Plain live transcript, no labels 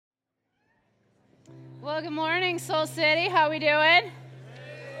Well, good morning, Soul City. How we doing?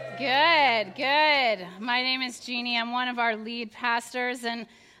 Good. My name is Jeannie. I'm one of our lead pastors, and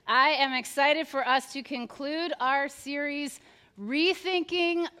I am excited for us to conclude our series,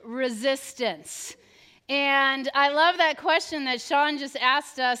 Rethinking Resistance. And I love that question that Sean just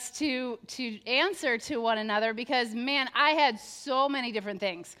asked us to answer to one another because, man, I had so many different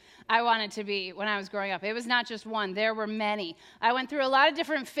things I wanted to be when I was growing up. It was not just one. There were many. I went through a lot of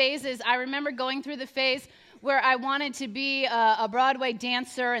different phases. I remember going through the phase where I wanted to be a Broadway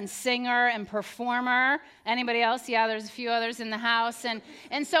dancer and singer and performer. Anybody else? Yeah, there's a few others in the house.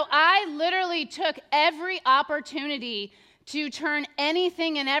 And so I literally took every opportunity to turn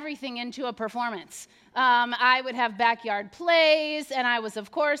anything and everything into a performance. I would have backyard plays, and I was,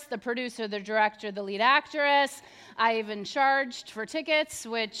 of course, the producer, the director, the lead actress. I even charged for tickets,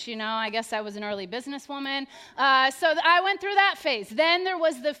 which, I guess I was an early businesswoman. So I went through that phase. Then there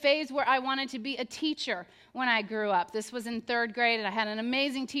was the phase where I wanted to be a teacher when I grew up. This was in 3rd grade, and I had an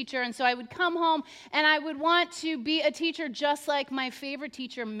amazing teacher, and so I would come home, and I would want to be a teacher just like my favorite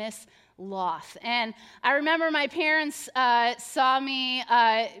teacher, Miss Loth. And I remember my parents saw me,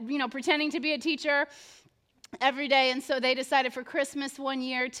 pretending to be a teacher every day, and so they decided for Christmas one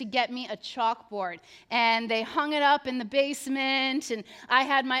year to get me a chalkboard, and they hung it up in the basement, and I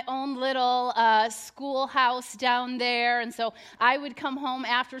had my own little schoolhouse down there, and so I would come home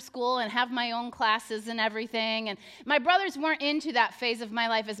after school and have my own classes and everything, and my brothers weren't into that phase of my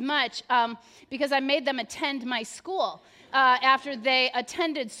life as much because I made them attend my school. After they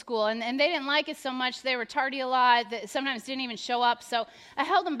attended school, and they didn't like it so much. They were tardy a lot. They sometimes didn't even show up, so I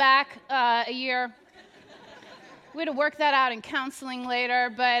held them back a year. We had to work that out in counseling later,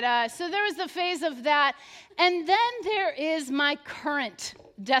 but so there was the phase of that, and then there is my current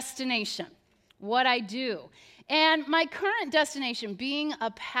destination, what I do. And my current destination, being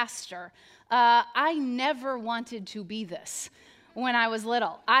a pastor, I never wanted to be this. When I was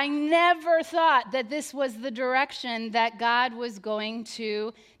little, I never thought that this was the direction that God was going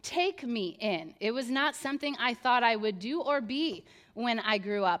to take me in. It was not something I thought I would do or be when I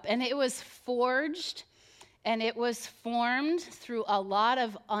grew up. And it was forged and it was formed through a lot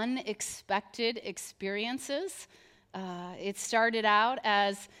of unexpected experiences. It started out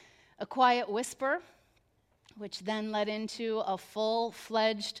as a quiet whisper, which then led into a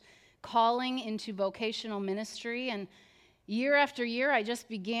full-fledged calling into vocational ministry. And year after year, I just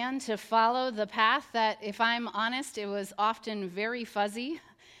began to follow the path that, if I'm honest, it was often very fuzzy,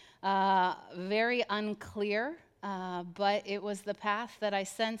 very unclear, but it was the path that I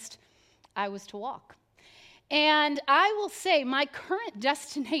sensed I was to walk. And I will say my current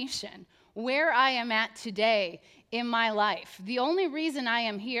destination, where I am at today in my life, the only reason I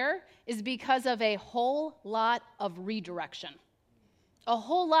am here is because of a whole lot of redirection. A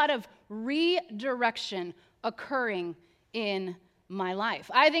whole lot of redirection occurring in my life.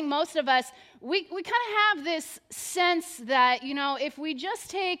 I think most of us, we kind of have this sense that, if we just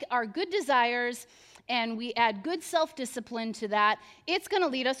take our good desires and we add good self-discipline to that, it's going to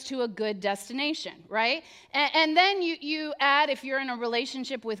lead us to a good destination, right? And then you add, if you're in a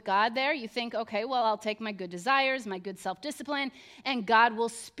relationship with God there, you think, okay, well, I'll take my good desires, my good self-discipline, and God will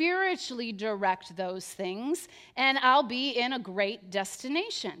spiritually direct those things, and I'll be in a great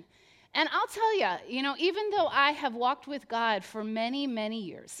destination. And I'll tell you, even though I have walked with God for many, many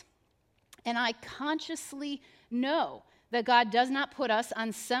years, and I consciously know that God does not put us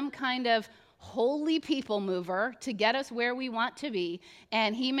on some kind of holy people mover to get us where we want to be,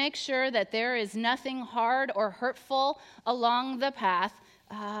 and He makes sure that there is nothing hard or hurtful along the path,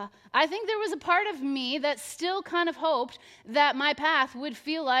 I think there was a part of me that still kind of hoped that my path would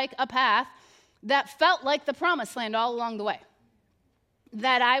feel like a path that felt like the promised land all along the way.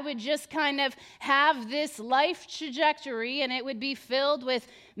 That I would just kind of have this life trajectory, and it would be filled with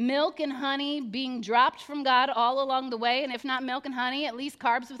milk and honey being dropped from God all along the way, and if not milk and honey, at least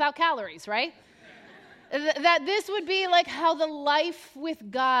carbs without calories, right? That this would be like how the life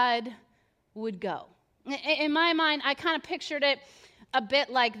with God would go. In my mind, I kind of pictured it a bit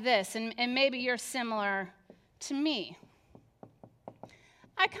like this, and maybe you're similar to me.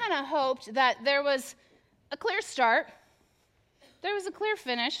 I kind of hoped that there was a clear start, there was a clear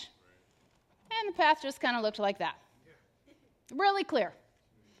finish, and the path just kind of looked like that. Really clear,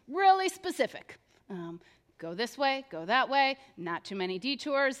 really specific. Go this way, go that way, not too many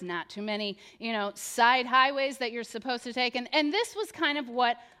detours, not too many, side highways that you're supposed to take. And this was kind of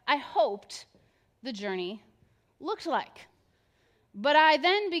what I hoped the journey looked like. But I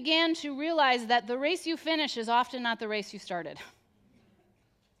then began to realize that the race you finish is often not the race you started.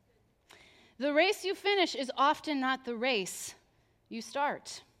 The race you finish is often not the race you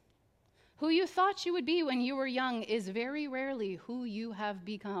start. Who you thought you would be when you were young is very rarely who you have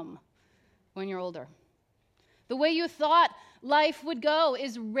become when you're older. The way you thought life would go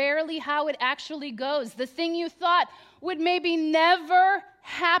is rarely how it actually goes. The thing you thought would maybe never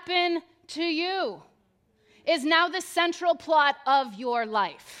happen to you is now the central plot of your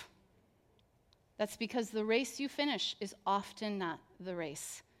life. That's because the race you finish is often not the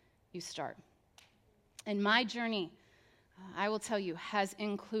race you start. And my journey, I will tell you, has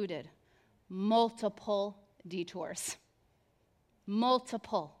included multiple detours,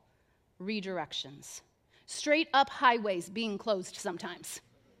 multiple redirections, straight up highways being closed sometimes.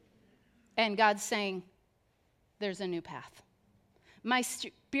 And God's saying, there's a new path. My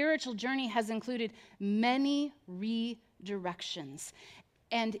spiritual journey has included many redirections.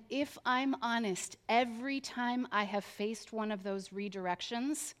 And if I'm honest, every time I have faced one of those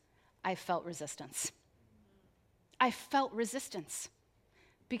redirections, I felt resistance. I felt resistance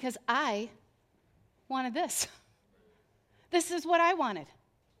because I wanted this. This is what I wanted.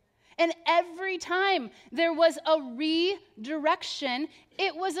 And every time there was a redirection,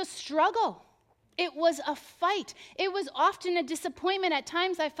 it was a struggle. It was a fight. It was often a disappointment. At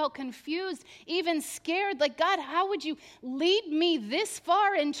times I felt confused, even scared. Like, God, how would you lead me this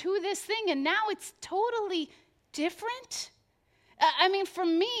far into this thing? And now it's totally different. For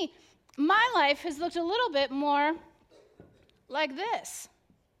me, my life has looked a little bit more like this.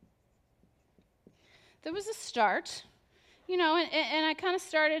 There was a start, and I kind of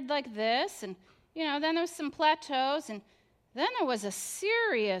started like this, and, then there was some plateaus, and then there was a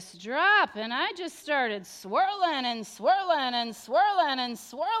serious drop, and I just started swirling and swirling and swirling and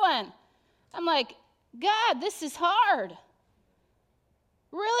swirling. I'm like, God, this is hard.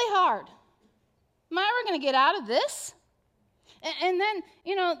 Really hard. Am I ever going to get out of this? And then,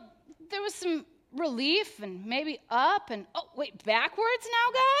 there was some relief and maybe up and, backwards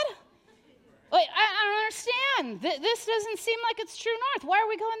now, God? Wait, I don't understand. This doesn't seem like it's true north. Why are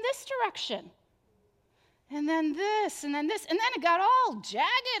we going this direction? And then this, and then this, and then it got all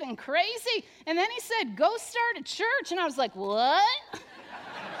jagged and crazy. And then he said, go start a church. And I was like, what?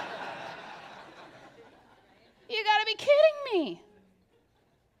 You got to be kidding me.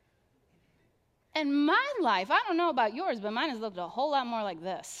 And my life, I don't know about yours, but mine has looked a whole lot more like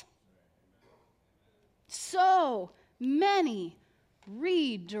this. So many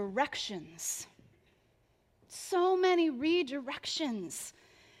redirections. So many redirections.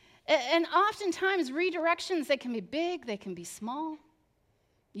 And oftentimes redirections, they can be big, they can be small.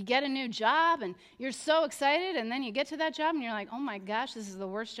 You get a new job and you're so excited, and then you get to that job and you're like, oh my gosh, this is the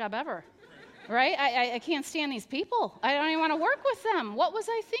worst job ever. Right? I can't stand these people. I don't even want to work with them. What was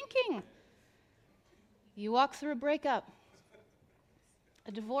I thinking? You walk through a breakup,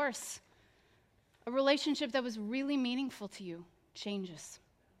 a divorce, a relationship that was really meaningful to you changes.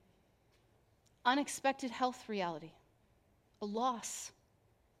 Unexpected health reality, a loss.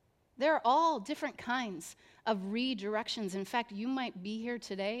 They're all different kinds of redirections. In fact, you might be here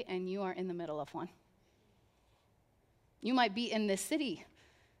today and you are in the middle of one. You might be in this city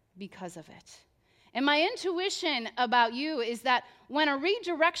because of it. And my intuition about you is that when a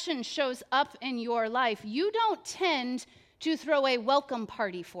redirection shows up in your life, you don't tend to throw a welcome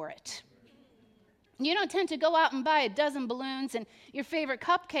party for it. You don't tend to go out and buy a dozen balloons and your favorite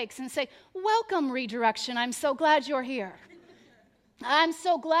cupcakes and say, welcome, redirection, I'm so glad you're here. I'm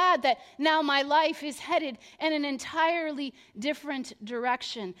so glad that now my life is headed in an entirely different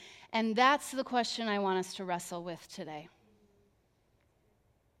direction. And that's the question I want us to wrestle with today.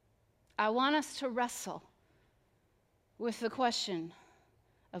 I want us to wrestle with the question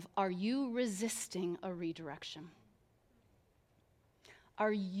of, are you resisting a redirection?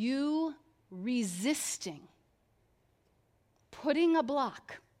 Are you resisting putting a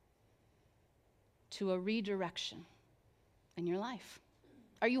block to a redirection in your life?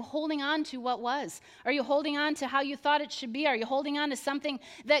 Are you holding on to what was? Are you holding on to how you thought it should be? Are you holding on to something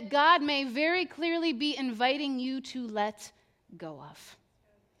that God may very clearly be inviting you to let go of?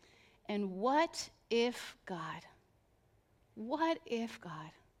 And what if God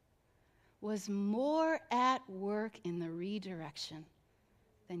was more at work in the redirection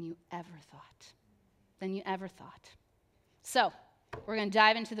than you ever thought? So, we're going to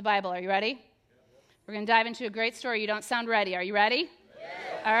dive into the Bible. Are you ready? We're going to dive into a great story. You don't sound ready. Are you ready?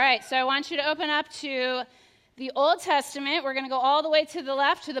 Yes. All right, so I want you to open up to the Old Testament. We're going to go all the way to the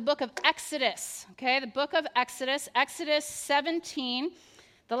left to the book of Exodus. Okay, the book of Exodus, Exodus 17.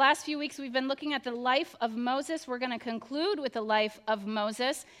 The last few weeks we've been looking at the life of Moses. We're going to conclude with the life of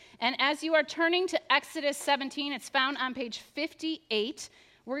Moses. And as you are turning to Exodus 17, it's found on page 58.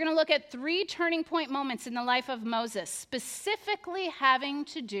 We're going to look at 3 turning point moments in the life of Moses, specifically having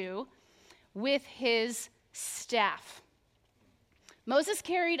to do with his staff. Moses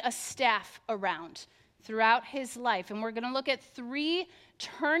carried a staff around throughout his life, and we're going to look at 3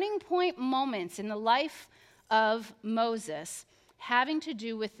 turning point moments in the life of Moses having to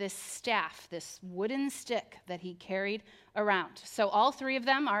do with this staff, this wooden stick that he carried around. So all 3 of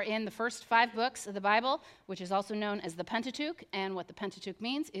them are in the first 5 books of the Bible, which is also known as the Pentateuch. And what the Pentateuch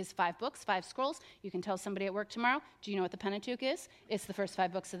means is 5 books, 5 scrolls. You can tell somebody at work tomorrow, do you know what the Pentateuch is? It's the first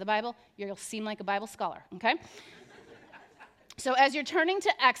 5 books of the Bible. You'll seem like a Bible scholar, okay? So as you're turning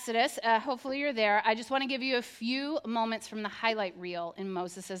to Exodus, hopefully you're there, I just want to give you a few moments from the highlight reel in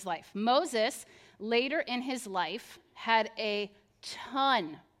Moses' life. Moses, later in his life, had a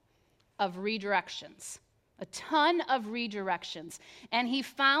ton of redirections. And he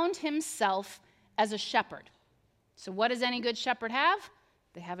found himself as a shepherd. So what does any good shepherd have?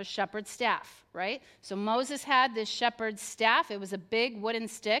 They have a shepherd's staff, right? So Moses had this shepherd's staff. It was a big wooden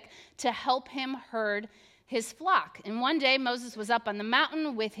stick to help him herd his flock. And one day Moses was up on the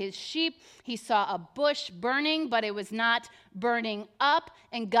mountain with his sheep. He saw a bush burning, but it was not burning up.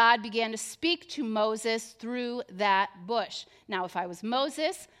 And God began to speak to Moses through that bush. Now, if I was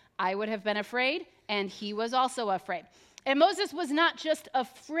Moses, I would have been afraid, and he was also afraid. And Moses was not just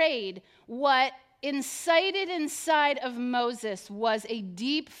afraid. What incited inside of Moses was a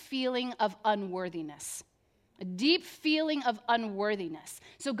deep feeling of unworthiness. A deep feeling of unworthiness.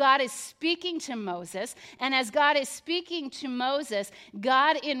 So God is speaking to Moses, and as God is speaking to Moses,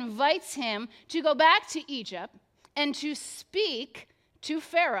 God invites him to go back to Egypt and to speak to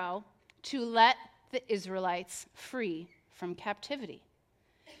Pharaoh to let the Israelites free from captivity.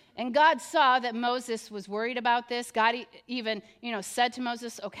 And God saw that Moses was worried about this. God even, said to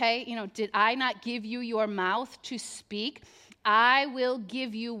Moses, okay, did I not give you your mouth to speak? I will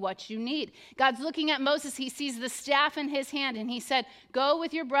give you what you need. God's looking at Moses. He sees the staff in his hand, and he said, go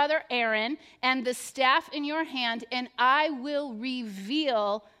with your brother Aaron and the staff in your hand, and I will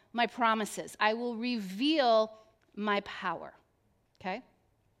reveal my promises. I will reveal my power. Okay?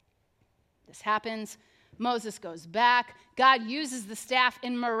 This happens. Moses goes back. God uses the staff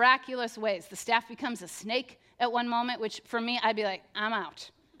in miraculous ways. The staff becomes a snake at one moment, which for me, I'd be like, I'm out.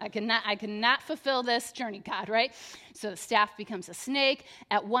 I cannot fulfill this journey, God, right? So the staff becomes a snake.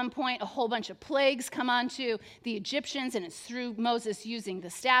 At one point, a whole bunch of plagues come onto the Egyptians, and it's through Moses using the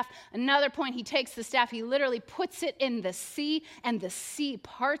staff. Another point, he takes the staff, he literally puts it in the sea, and the sea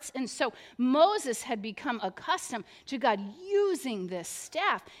parts. And so Moses had become accustomed to God using this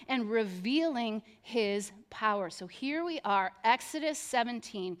staff and revealing his power. So here we are, Exodus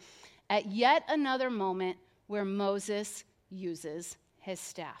 17, at yet another moment where Moses uses his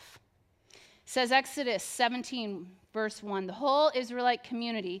staff. It says Exodus 17, verse 1, the whole Israelite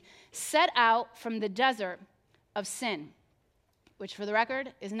community set out from the desert of Sin, which for the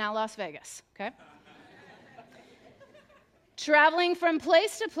record is now Las Vegas, okay? Traveling from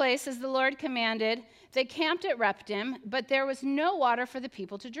place to place as the Lord commanded, they camped at Rephidim, but there was no water for the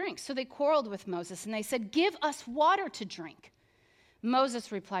people to drink. So they quarreled with Moses, and they said, give us water to drink.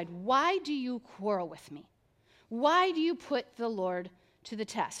 Moses replied, why do you quarrel with me? Why do you put the Lord to the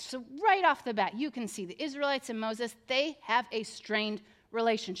test? So right off the bat, you can see the Israelites and Moses, they have a strained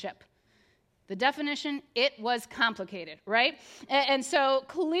relationship. The definition, it was complicated, right? And so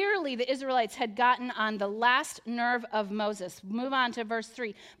clearly the Israelites had gotten on the last nerve of Moses. Move on to verse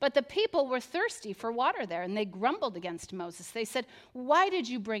 3. But the people were thirsty for water there, and they grumbled against Moses. They said, why did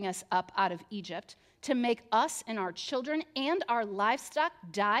you bring us up out of Egypt to make us and our children and our livestock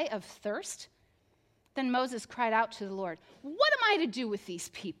die of thirst? Then Moses cried out to the Lord, what am I to do with these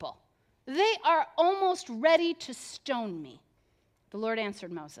people? They are almost ready to stone me. The Lord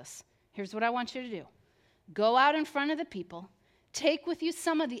answered Moses, here's what I want you to do. Go out in front of the people, take with you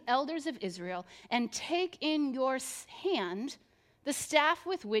some of the elders of Israel, and take in your hand the staff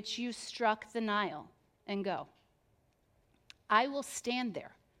with which you struck the Nile, and go. I will stand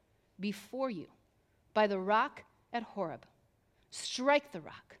there before you by the rock at Horeb. Strike the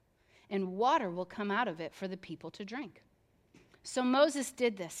rock, and water will come out of it for the people to drink. So Moses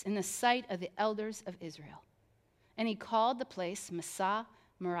did this in the sight of the elders of Israel. And he called the place Massah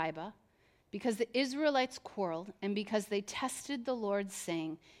Meribah, because the Israelites quarreled and because they tested the Lord,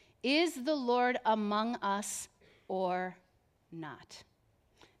 saying, is the Lord among us or not?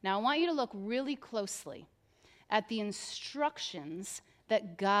 Now I want you to look really closely at the instructions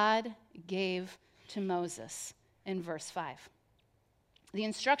that God gave to Moses in verse 5. The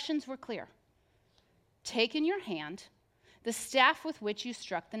instructions were clear. Take in your hand the staff with which you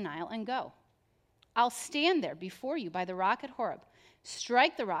struck the Nile and go. I'll stand there before you by the rock at Horeb.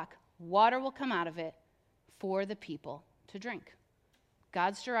 Strike the rock, water will come out of it for the people to drink.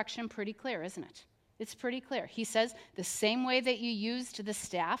 God's direction pretty clear, isn't it? It's pretty clear. He says, the same way that you used the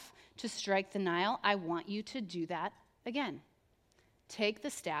staff to strike the Nile, I want you to do that again. Take the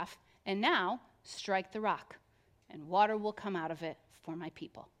staff and now strike the rock, and water will come out of it for my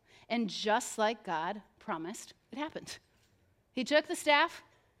people. And just like God promised, it happened. He took the staff,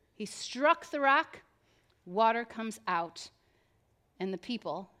 he struck the rock, water comes out, and the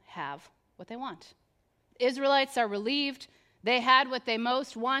people have what they want. The Israelites are relieved. They had what they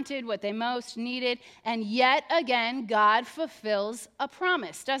most wanted, what they most needed, and yet again, God fulfills a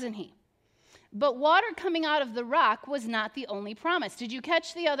promise, doesn't he? But water coming out of the rock was not the only promise. Did you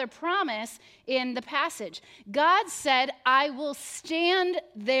catch the other promise in the passage? God said, I will stand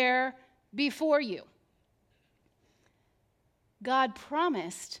there before you. God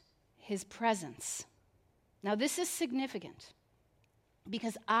promised his presence. Now, this is significant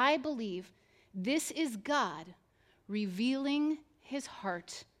because I believe this is God revealing his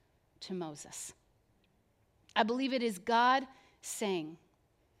heart to Moses. I believe it is God saying,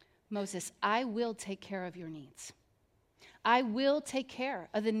 Moses, I will take care of your needs. I will take care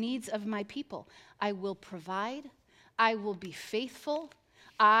of the needs of my people. I will provide. I will be faithful.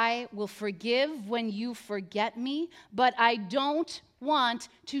 I will forgive when you forget me, but I don't want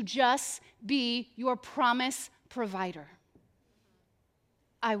to just be your promise provider.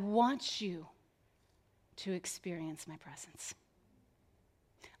 I want you to experience my presence.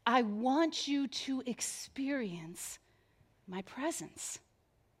 I want you to experience my presence.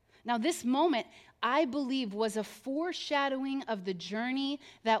 Now, this moment, I believe, was a foreshadowing of the journey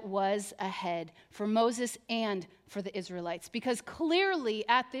that was ahead for Moses and for the Israelites. Because clearly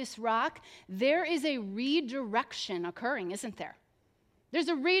at this rock, there is a redirection occurring, isn't there? There's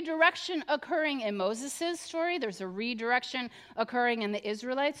a redirection occurring in Moses' story. There's a redirection occurring in the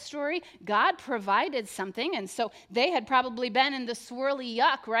Israelites' story. God provided something, and so they had probably been in the swirly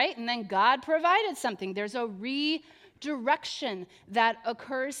yuck, right? And then God provided something. There's a redirection that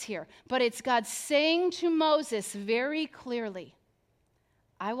occurs here. But it's God saying to Moses very clearly,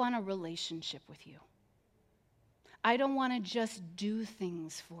 I want a relationship with you. I don't want to just do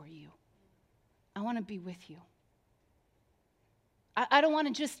things for you. I want to be with you. I don't want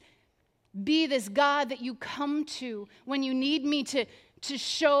to just be this God that you come to when you need me to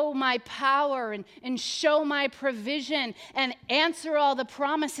show my power and show my provision and answer all the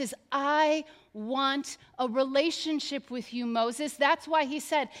promises. I want a relationship with you, Moses. That's why he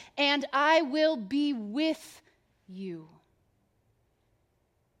said, and I will be with you.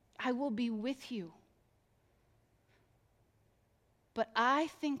 I will be with you. But I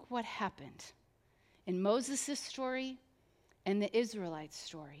think what happened in Moses' story and the Israelites'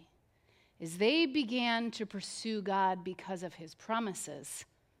 story is they began to pursue God because of his promises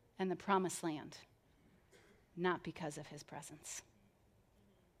and the promised land, not because of his presence.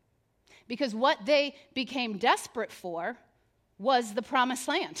 Because what they became desperate for was the promised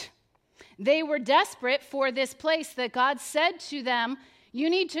land. They were desperate for this place that God said to them,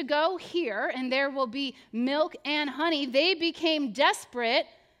 you need to go here and there will be milk and honey. They became desperate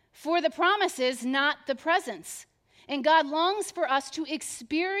for the promises, not the presence. And God longs for us to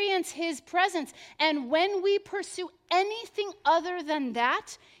experience his presence. And when we pursue anything other than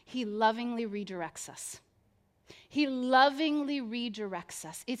that, he lovingly redirects us. He lovingly redirects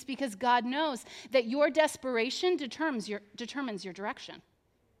us. It's because God knows that your desperation determines your direction.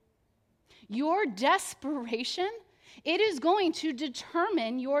 Your desperation, it is going to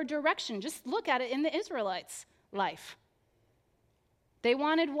determine your direction. Just look at it in the Israelites' life. They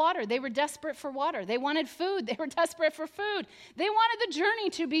wanted water. They were desperate for water. They wanted food. They were desperate for food. They wanted the journey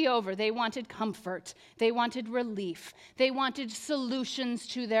to be over. They wanted comfort. They wanted relief. They wanted solutions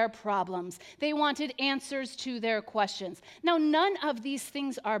to their problems. They wanted answers to their questions. Now, none of these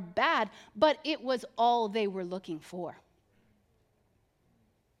things are bad, but it was all they were looking for.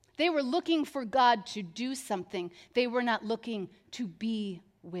 They were looking for God to do something. They were not looking to be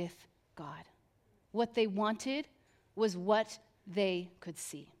with God. What they wanted was what they could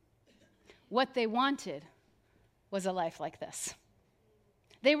see. What they wanted was a life like this.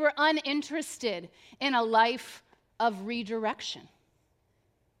 They were uninterested in a life of redirection.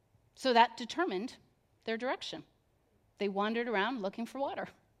 So that determined their direction. They wandered around looking for water.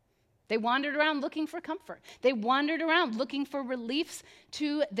 They wandered around looking for comfort. They wandered around looking for reliefs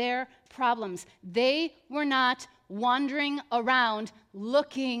to their problems. They were not wandering around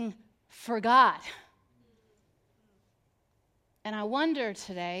looking for God. And I wonder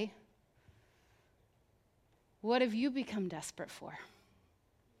today, what have you become desperate for?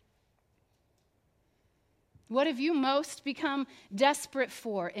 What have you most become desperate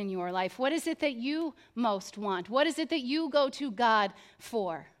for in your life? What is it that you most want? What is it that you go to God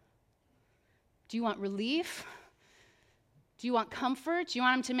for? Do you want relief? Do you want comfort? Do you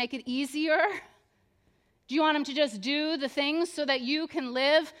want him to make it easier? Do you want him to just do the things so that you can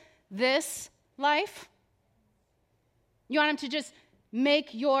live this life? You want him to just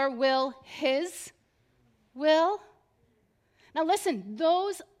make your will his will? Now listen,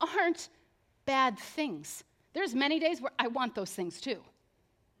 those aren't bad things. There's many days where I want those things too.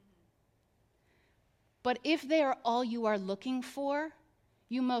 But if they are all you are looking for,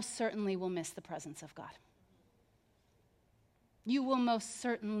 you most certainly will miss the presence of God. You will most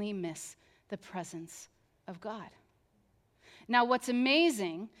certainly miss the presence of God. Now, what's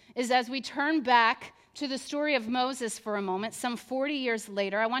amazing is as we turn back to the story of Moses for a moment, some 40 years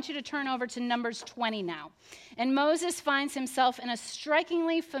later, I want you to turn over to Numbers 20 now. And Moses finds himself in a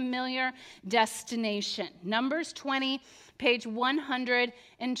strikingly familiar destination. Numbers 20, page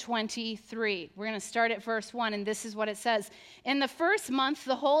 123. We're going to start at verse 1, and this is what it says. In the first month,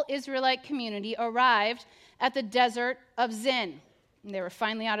 the whole Israelite community arrived at the desert of Zin. And they were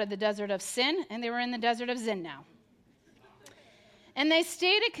finally out of the desert of Sin, and they were in the desert of Zin now. And they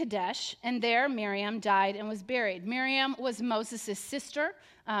stayed at Kadesh, and there Miriam died and was buried. Miriam was Moses' sister.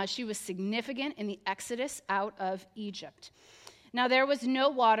 She was significant in the exodus out of Egypt. Now there was no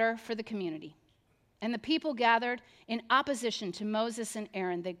water for the community, and the people gathered in opposition to Moses and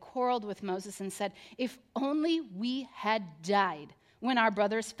Aaron. They quarreled with Moses and said, "If only we had died when our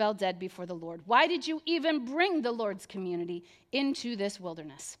brothers fell dead before the Lord. Why did you even bring the Lord's community into this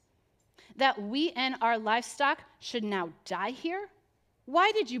wilderness? That we and our livestock should now die here?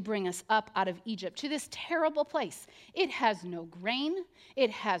 Why did you bring us up out of Egypt to this terrible place? It has no grain, it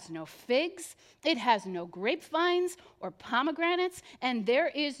has no figs, it has no grapevines or pomegranates, and there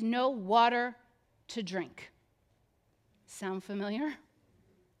is no water to drink." Sound familiar?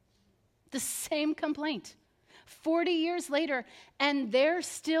 The same complaint 40 years later, and they're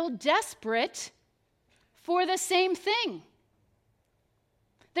still desperate for the same thing.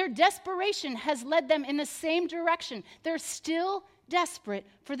 Their desperation has led them in the same direction. They're still desperate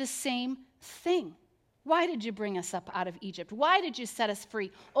for the same thing. Why did you bring us up out of Egypt? Why did you set us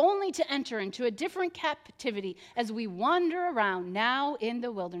free, only to enter into a different captivity as we wander around now in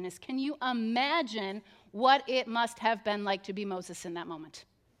the wilderness? Can you imagine what it must have been like to be Moses in that moment?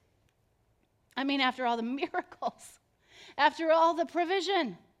 I mean, after all the miracles, after all the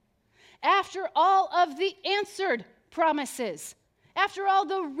provision, after all of the answered promises, after all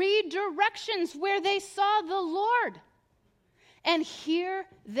the redirections where they saw the Lord. And here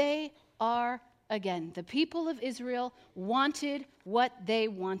they are again. The people of Israel wanted what they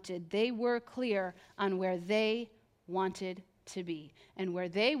wanted. They were clear on where they wanted to be. And where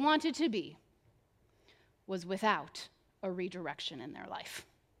they wanted to be was without a redirection in their life.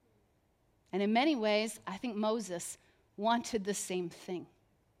 And in many ways, I think Moses wanted the same thing.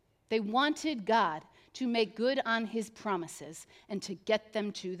 They wanted God to make good on his promises and to get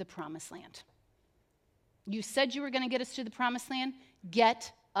them to the promised land. You said you were going to get us to the promised land.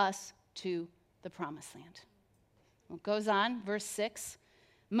 Get us to the promised land. Well, it goes on, verse 6.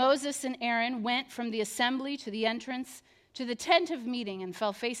 Moses and Aaron went from the assembly to the entrance to the tent of meeting and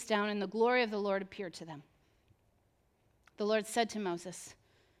fell face down, and the glory of the Lord appeared to them. The Lord said to Moses,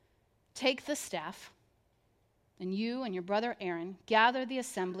 "Take the staff, and you and your brother Aaron gather the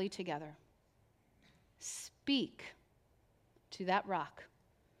assembly together. Speak to that rock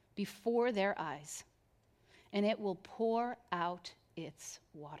before their eyes, and it will pour out its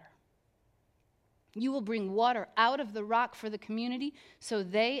water. You will bring water out of the rock for the community so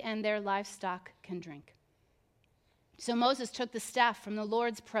they and their livestock can drink." So Moses took the staff from the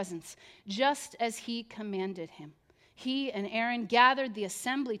Lord's presence, just as he commanded him. He and Aaron gathered the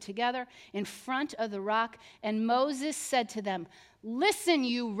assembly together in front of the rock, and Moses said to them, "Listen,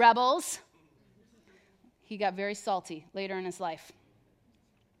 you rebels." He got very salty later in his life.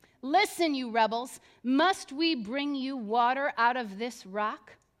 "Listen, you rebels, must we bring you water out of this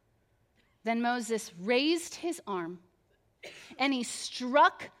rock?" Then Moses raised his arm, and he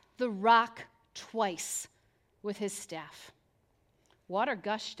struck the rock twice with his staff. Water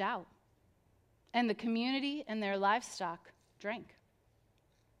gushed out, and the community and their livestock drank.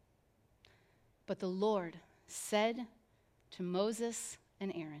 But the Lord said to Moses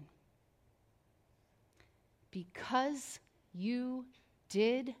and Aaron, "Because you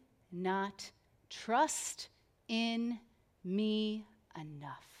did not trust in me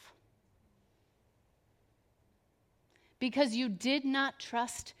enough. Because you did not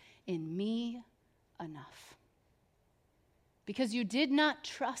trust in me enough. Because you did not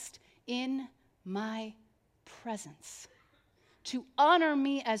trust in my presence, to honor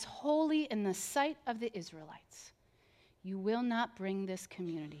me as holy in the sight of the Israelites, you will not bring this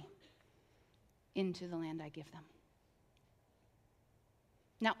community into the land I give them.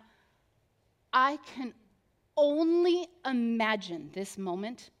 Now, I can only imagine this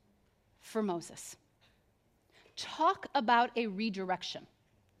moment for Moses. Talk about a redirection.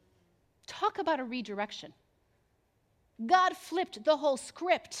 Talk about a redirection. God flipped the whole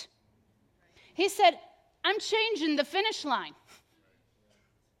script. He said, I'm changing the finish line.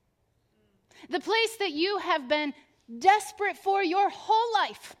 The place that you have been desperate for your whole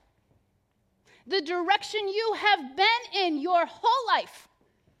life, the direction you have been in your whole life,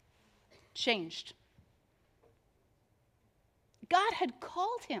 changed. God had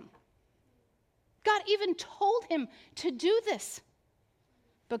called him. God even told him to do this.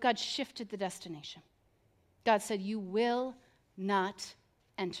 But God shifted the destination. God said, you will not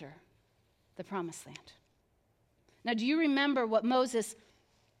enter the promised land. Now, do you remember what Moses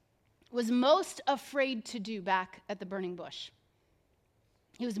was most afraid to do back at the burning bush?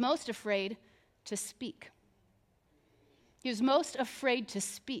 He was most afraid to speak. He was most afraid to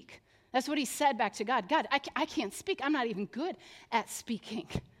speak. That's what he said back to God. God, I can't speak. I'm not even good at speaking,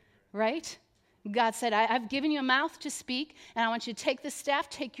 right? God said, I've given you a mouth to speak, and I want you to take the staff,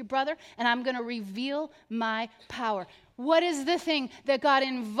 take your brother, and I'm going to reveal my power. What is the thing that God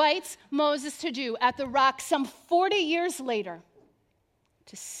invites Moses to do at the rock some 40 years later?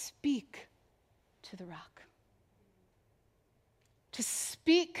 To speak to the rock. To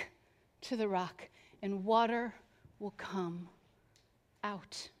speak to the rock, and water will come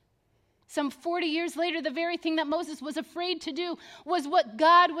out. Some 40 years later, the very thing that Moses was afraid to do was what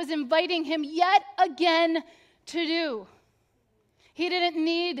God was inviting him yet again to do. He didn't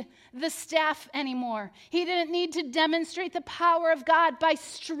need the staff anymore. He didn't need to demonstrate the power of God by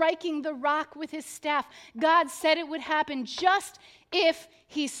striking the rock with his staff. God said it would happen just if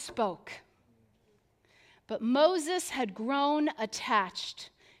he spoke. But Moses had grown attached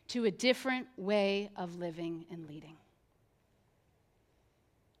to a different way of living and leading.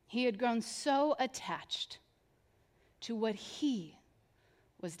 He had grown so attached to what he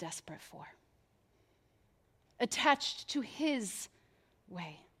was desperate for, attached to his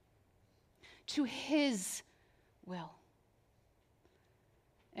way, to his will.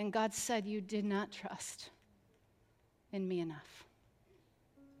 And God said, you did not trust in me enough.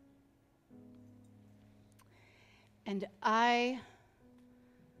 And I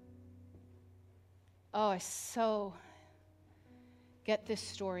so get this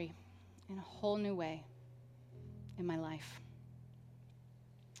story in a whole new way in my life.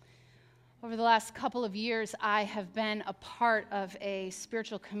 Over the last couple of years, I have been a part of a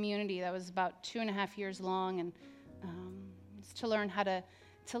spiritual community that was about 2.5 years long, and it's to learn how to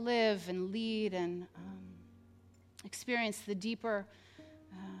live and lead and experience the deeper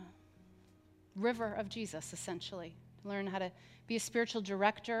river of Jesus, essentially. To learn how to be a spiritual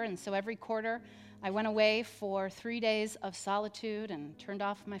director, and so every quarter, I went away for 3 days of solitude and turned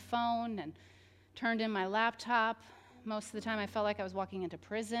off my phone and turned in my laptop. Most of the time I felt like I was walking into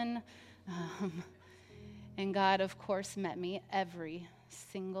prison. And God, of course, met me every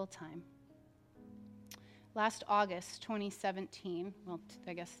single time. Last August 2017, well,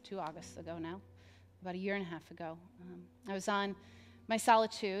 I guess 2 Augusts ago now, about 1.5 years ago, I was on my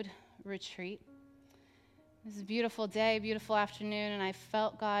solitude retreat. It was a beautiful day, beautiful afternoon, and I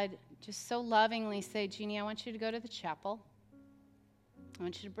felt God just so lovingly say, Jeannie, I want you to go to the chapel. I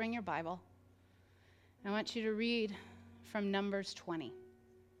want you to bring your Bible. I want you to read from Numbers 20.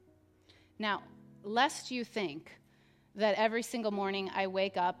 Now, lest you think that every single morning I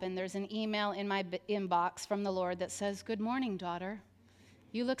wake up and there's an email in my inbox from the Lord that says, good morning, daughter.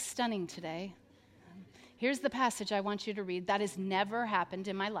 You look stunning today. Here's the passage I want you to read. That has never happened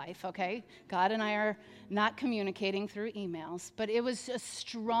in my life, okay? God and I are not communicating through emails, but it was a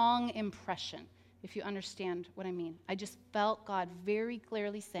strong impression, if you understand what I mean. I just felt God very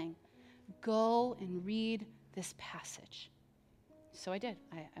clearly saying, go and read this passage. So I did.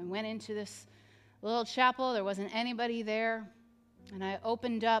 I went into this little chapel. There wasn't anybody there. And I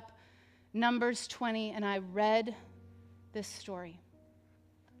opened up Numbers 20, and I read this story.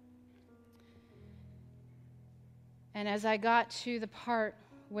 And as I got to the part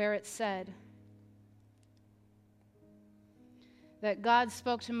where it said that God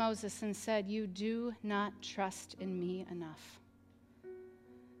spoke to Moses and said, you do not trust in me enough,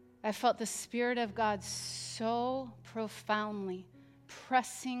 I felt the Spirit of God so profoundly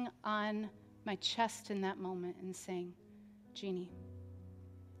pressing on my chest in that moment and saying, Jeannie,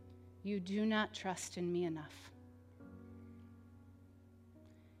 you do not trust in me enough.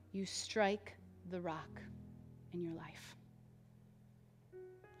 You strike the rock. in your life.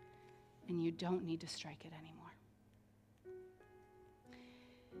 And you don't need to strike it anymore.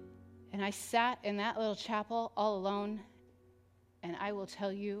 And I sat in that little chapel all alone, and I will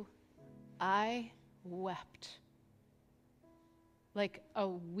tell you, I wept like a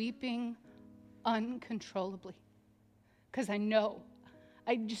weeping uncontrollably. Because I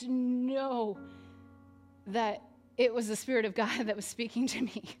just know that it was the Spirit of God that was speaking to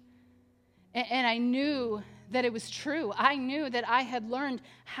me. And I knew that it was true. I knew that I had learned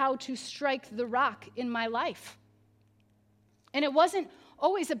how to strike the rock in my life. And it wasn't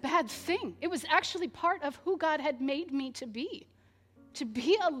always a bad thing. It was actually part of who God had made me to be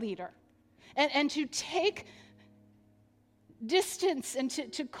a leader, and to take distance and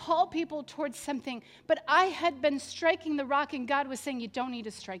to call people towards something. But I had been striking the rock, and God was saying, you don't need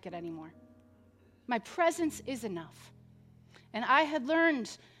to strike it anymore. My presence is enough. And I had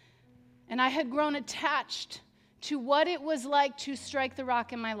learned, and I had grown attached to what it was like to strike the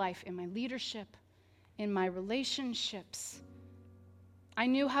rock in my life, in my leadership, in my relationships. I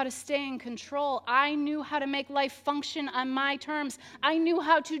knew how to stay in control. I knew how to make life function on my terms. I knew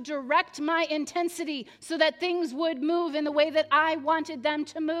how to direct my intensity so that things would move in the way that I wanted them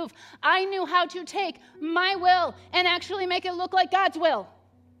to move. I knew how to take my will and actually make it look like God's will.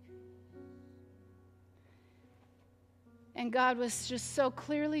 And God was just so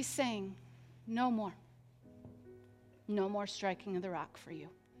clearly saying, no more. No more striking of the rock for you.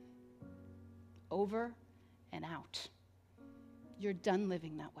 Over and out. You're done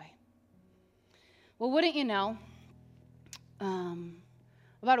living that way. Well, wouldn't you know,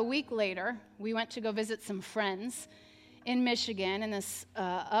 about a week later, we went to go visit some friends in Michigan, in this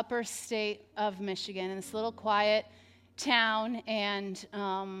upper state of Michigan, in this little quiet town, and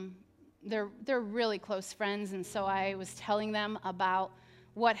they're really close friends, and so I was telling them about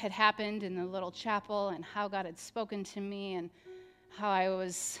what had happened in the little chapel and how God had spoken to me and how I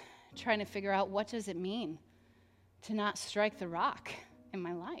was trying to figure out, what does it mean to not strike the rock in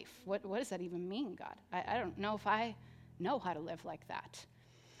my life? What does that even mean, God? I don't know if I know how to live like that.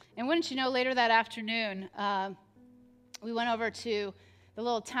 And wouldn't you know, later that afternoon, we went over to the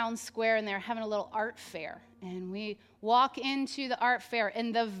little town square, and they were having a little art fair. And we walk into the art fair,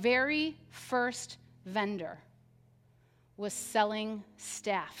 and the very first vendor was selling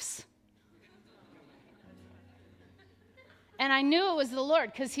staffs. And I knew it was the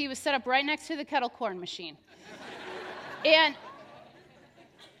Lord, because he was set up right next to the kettle corn machine. And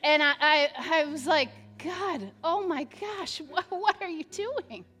I was like, God, oh my gosh, what are you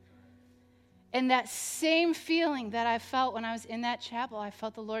doing? And that same feeling that I felt when I was in that chapel, I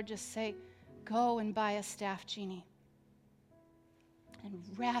felt the Lord just say, go and buy a staff, Jeannie, and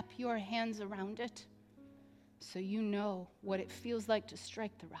wrap your hands around it so you know what it feels like to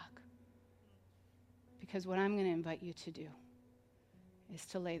strike the rock. Because what I'm going to invite you to do is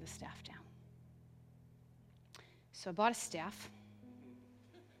to lay the staff down. So I bought a staff.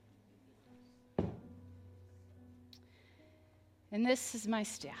 And this is my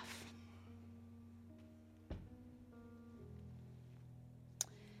staff.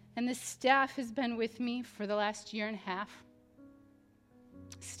 And this staff has been with me for the last year and a half.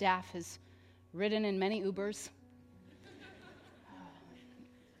 Staff has ridden in many Ubers.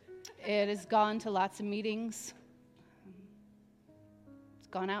 It has gone to lots of meetings. It's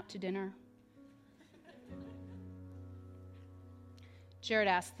gone out to dinner. Jared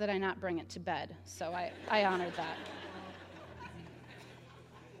asked that I not bring it to bed, so I honored that.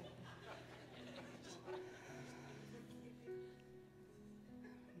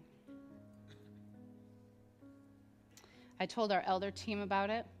 I told our elder team about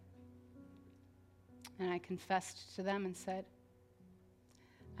it, and I confessed to them and said,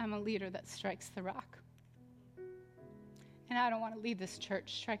 I'm a leader that strikes the rock. And I don't want to lead this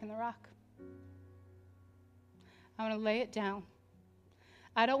church striking the rock. I want to lay it down.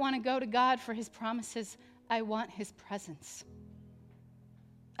 I don't want to go to God for his promises. I want his presence.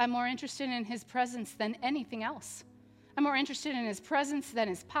 I'm more interested in his presence than anything else. I'm more interested in his presence than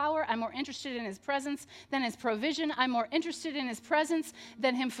his power. I'm more interested in his presence than his provision. I'm more interested in his presence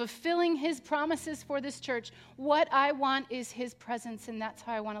than him fulfilling his promises for this church. What I want is his presence, and that's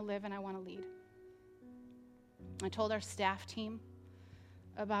how I want to live and I want to lead. I told our staff team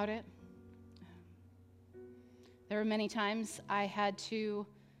about it. There were many times I had to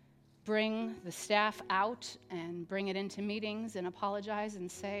bring the staff out and bring it into meetings and apologize and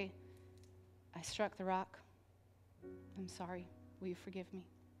say, I struck the rock. I'm sorry. Will you forgive me?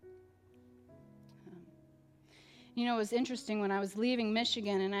 It was interesting when I was leaving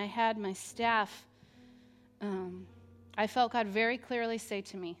Michigan and I had my staff, I felt God very clearly say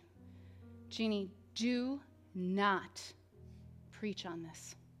to me, Jeannie, do not preach on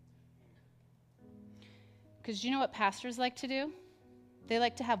this. Because you know what pastors like to do? They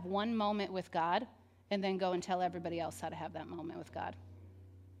like to have one moment with God and then go and tell everybody else how to have that moment with God.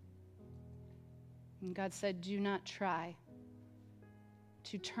 And God said, do not try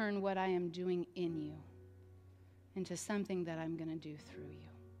to turn what I am doing in you into something that I'm going to do through you.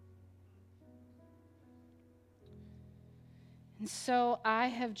 And so I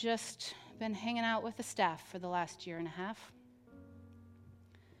have just been hanging out with the staff for the last year and a half,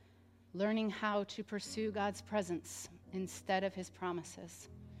 learning how to pursue God's presence instead of his promises.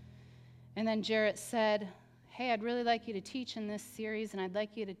 And then Jarrett said, hey, I'd really like you to teach in this series, and I'd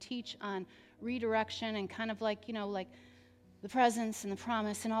like you to teach on redirection and kind of like, like the presence and the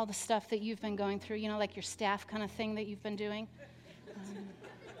promise and all the stuff that you've been going through, like your staff kind of thing that you've been doing.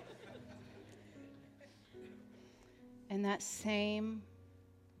 And that same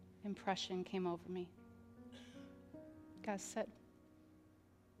impression came over me. God said,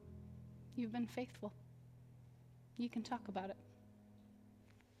 you've been faithful. You can talk about it.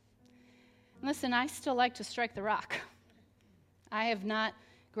 Listen, I still like to strike the rock. I have not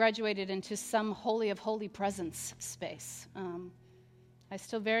graduated into some holy of holy presence space. I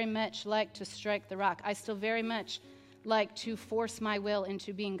still very much like to strike the rock. I still very much like to force my will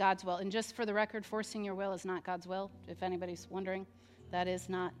into being God's will. And just for the record, forcing your will is not God's will. If anybody's wondering, that is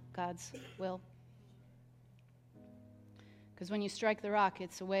not God's will. Because when you strike the rock,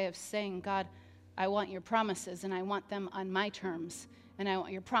 it's a way of saying, God, I want your promises, and I want them on my terms. And I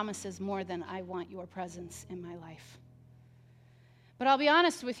want your promises more than I want your presence in my life. But I'll be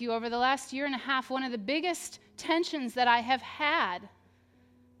honest with you, over the last year and a half, one of the biggest tensions that I have had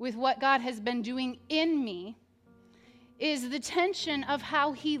with what God has been doing in me is the tension of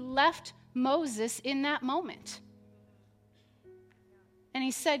how he left Moses in that moment. And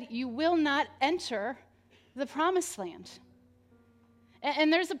he said, you will not enter the promised land.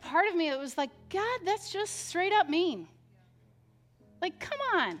 And there's a part of me that was like, God, that's just straight up mean. Like, come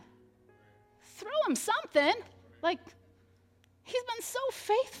on. Throw him something. Like, he's been so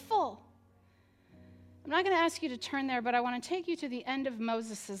faithful. I'm not going to ask you to turn there, but I want to take you to the end of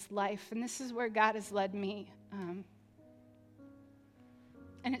Moses' life. And this is where God has led me.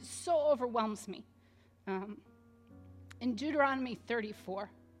 And it so overwhelms me. In Deuteronomy 34,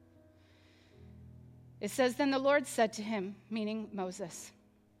 it says, then the Lord said to him, meaning Moses,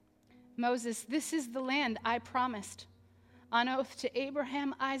 Moses, this is the land I promised on oath to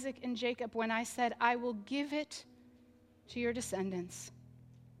Abraham, Isaac, and Jacob when I said, I will give it to your descendants.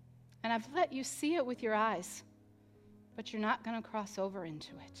 And I've let you see it with your eyes, but you're not going to cross over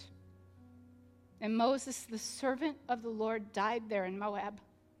into it. And Moses, the servant of the Lord, died there in Moab,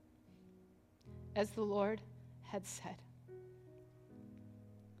 as the Lord had said.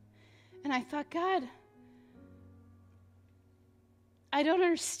 And I thought, God, I don't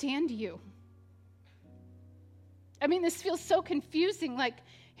understand you. I mean, this feels so confusing. Like,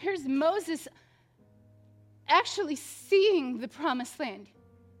 here's Moses actually seeing the promised land.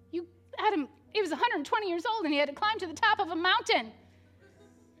 You had him, he was 120 years old, and he had to climb to the top of a mountain.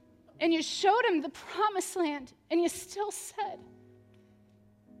 And you showed him the promised land, and you still said,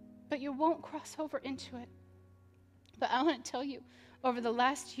 but you won't cross over into it. But I want to tell you, over the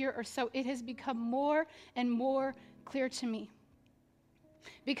last year or so, it has become more and more clear to me.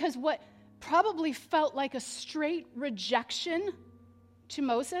 Because what probably felt like a straight rejection to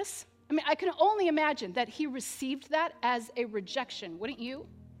Moses, I mean, I can only imagine that he received that as a rejection, wouldn't you?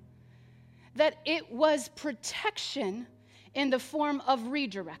 That it was protection in the form of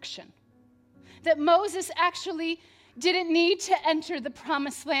redirection. That Moses actually didn't need to enter the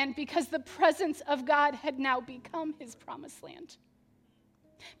promised land because the presence of God had now become his promised land.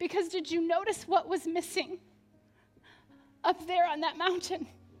 Because did you notice what was missing up there on that mountain?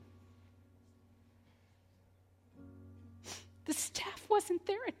 The staff wasn't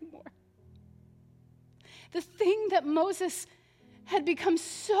there anymore. The thing that Moses had become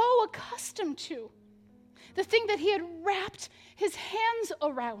so accustomed to, the thing that he had wrapped his hands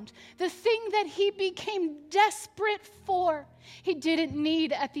around, the thing that he became desperate for, he didn't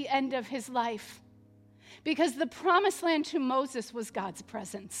need at the end of his life. Because the promised land to Moses was God's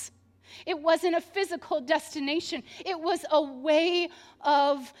presence. It wasn't a physical destination. It was a way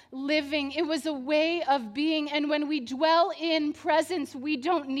of living. It was a way of being. And when we dwell in presence, we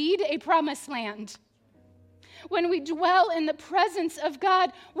don't need a promised land. When we dwell in the presence of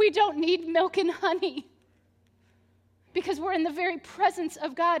God, we don't need milk and honey. Because we're in the very presence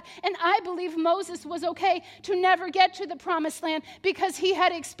of God. And I believe Moses was okay to never get to the promised land because he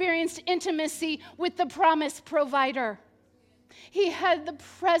had experienced intimacy with the promise provider. He had the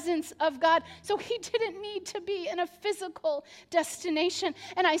presence of God, so he didn't need to be in a physical destination.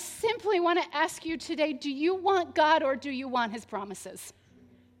 And I simply want to ask you today, do you want God or do you want his promises?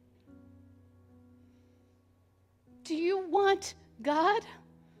 Do you want God?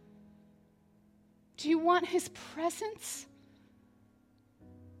 Do you want his presence?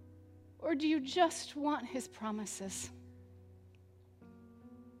 Or do you just want his promises?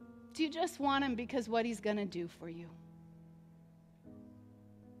 Do you just want him because what he's going to do for you?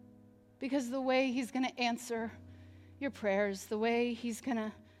 Because the way he's going to answer your prayers, the way he's going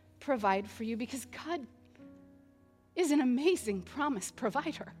to provide for you, because God is an amazing promise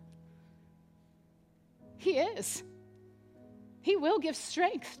provider. He is. He will give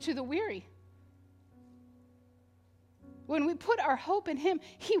strength to the weary. When we put our hope in him,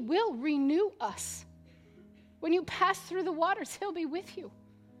 he will renew us. When you pass through the waters, he'll be with you.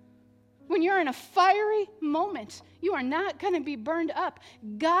 When you're in a fiery moment, you are not going to be burned up.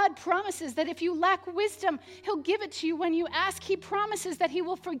 God promises that if you lack wisdom, he'll give it to you when you ask. He promises that he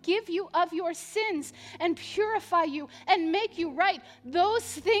will forgive you of your sins and purify you and make you right. Those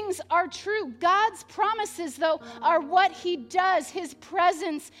things are true. God's promises, though, are what he does. His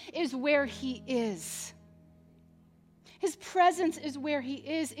presence is where he is. His presence is where he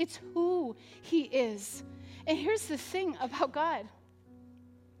is. It's who he is. And here's the thing about God.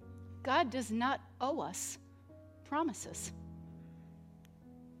 God does not owe us promises.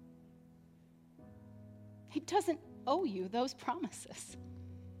 He doesn't owe you those promises.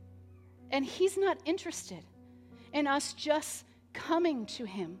 And he's not interested in us just coming to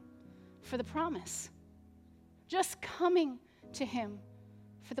him for the promise, just coming to him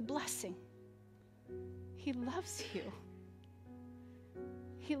for the blessing. He loves you.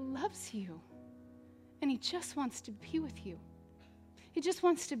 He loves you. And he just wants to be with you. He just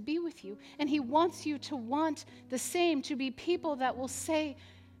wants to be with you. And he wants you to want the same, to be people that will say,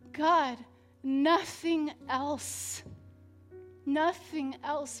 God, nothing else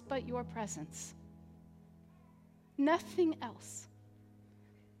but your presence. Nothing else.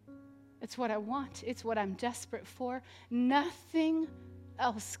 It's what I want. It's what I'm desperate for. Nothing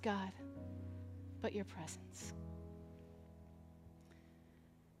else, God, but your presence.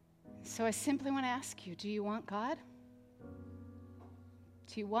 So I simply want to ask you, do you want God?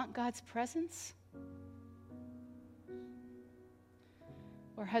 Do you want God's presence?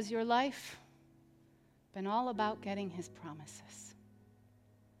 Or has your life been all about getting his promises?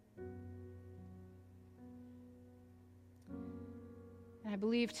 And I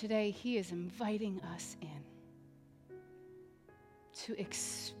believe today he is inviting us in to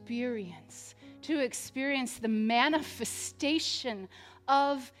experience the manifestation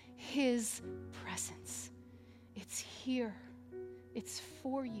of his presence. It's here. It's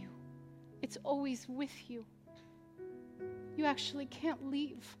for you. It's always with you. You actually can't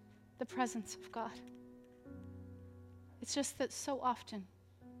leave the presence of God. It's just that so often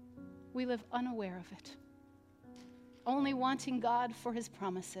we live unaware of it, only wanting God for his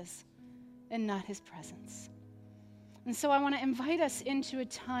promises and not his presence. And so I want to invite us into a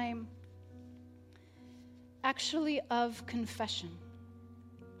time actually of confession.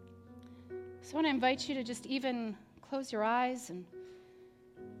 So I want to invite you to just even close your eyes and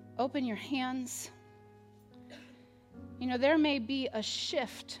open your hands. You know, there may be a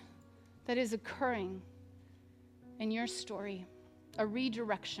shift that is occurring in your story, a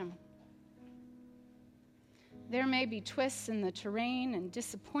redirection. There may be twists in the terrain and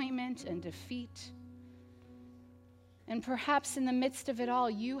disappointment and defeat. And perhaps in the midst of it all,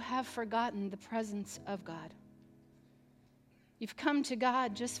 you have forgotten the presence of God. You've come to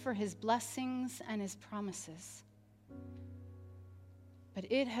God just for his blessings and his promises. But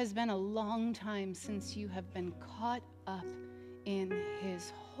it has been a long time since you have been caught up in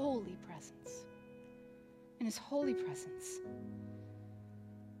his holy presence. In his holy presence.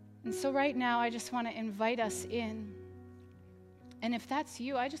 And so right now, I just want to invite us in. And if that's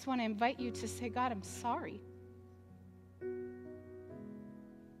you, I just want to invite you to say, God, I'm sorry.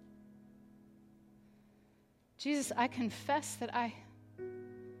 Jesus, I confess that I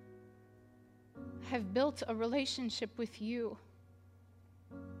have built a relationship with you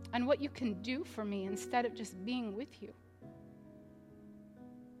and what you can do for me instead of just being with you.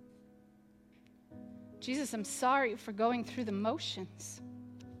 Jesus, I'm sorry for going through the motions.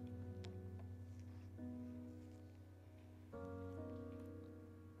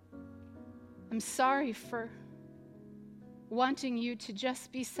 I'm sorry for wanting you to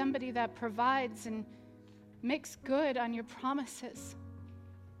just be somebody that provides and makes good on your promises.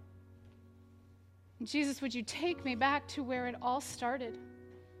 Jesus, would you take me back to where it all started?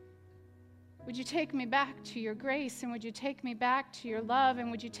 Would you take me back to your grace, and would you take me back to your love, and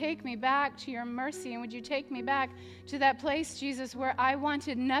would you take me back to your mercy, and would you take me back to that place, Jesus, where I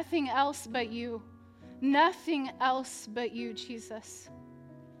wanted nothing else but you. Nothing else but you, Jesus.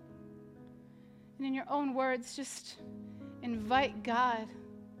 And in your own words, just invite God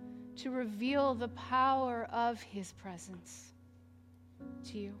to reveal the power of his presence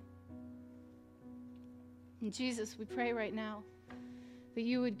to you. And Jesus, we pray right now that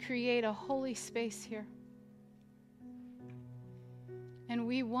you would create a holy space here. And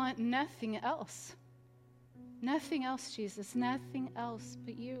we want nothing else. Nothing else, Jesus. Nothing else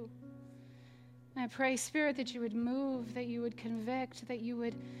but you. And I pray, Spirit, that you would move, that you would convict, that you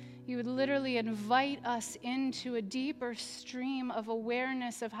would literally invite us into a deeper stream of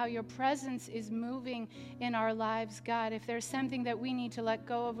awareness of how your presence is moving in our lives, God. If there's something that we need to let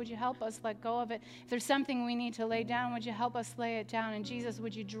go of, would you help us let go of it? If there's something we need to lay down, would you help us lay it down? And Jesus,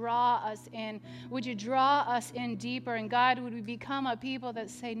 would you draw us in? Would you draw us in deeper? And God, would we become a people that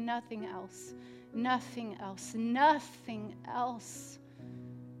say nothing else, nothing else, nothing else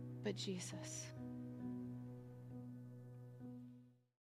but Jesus.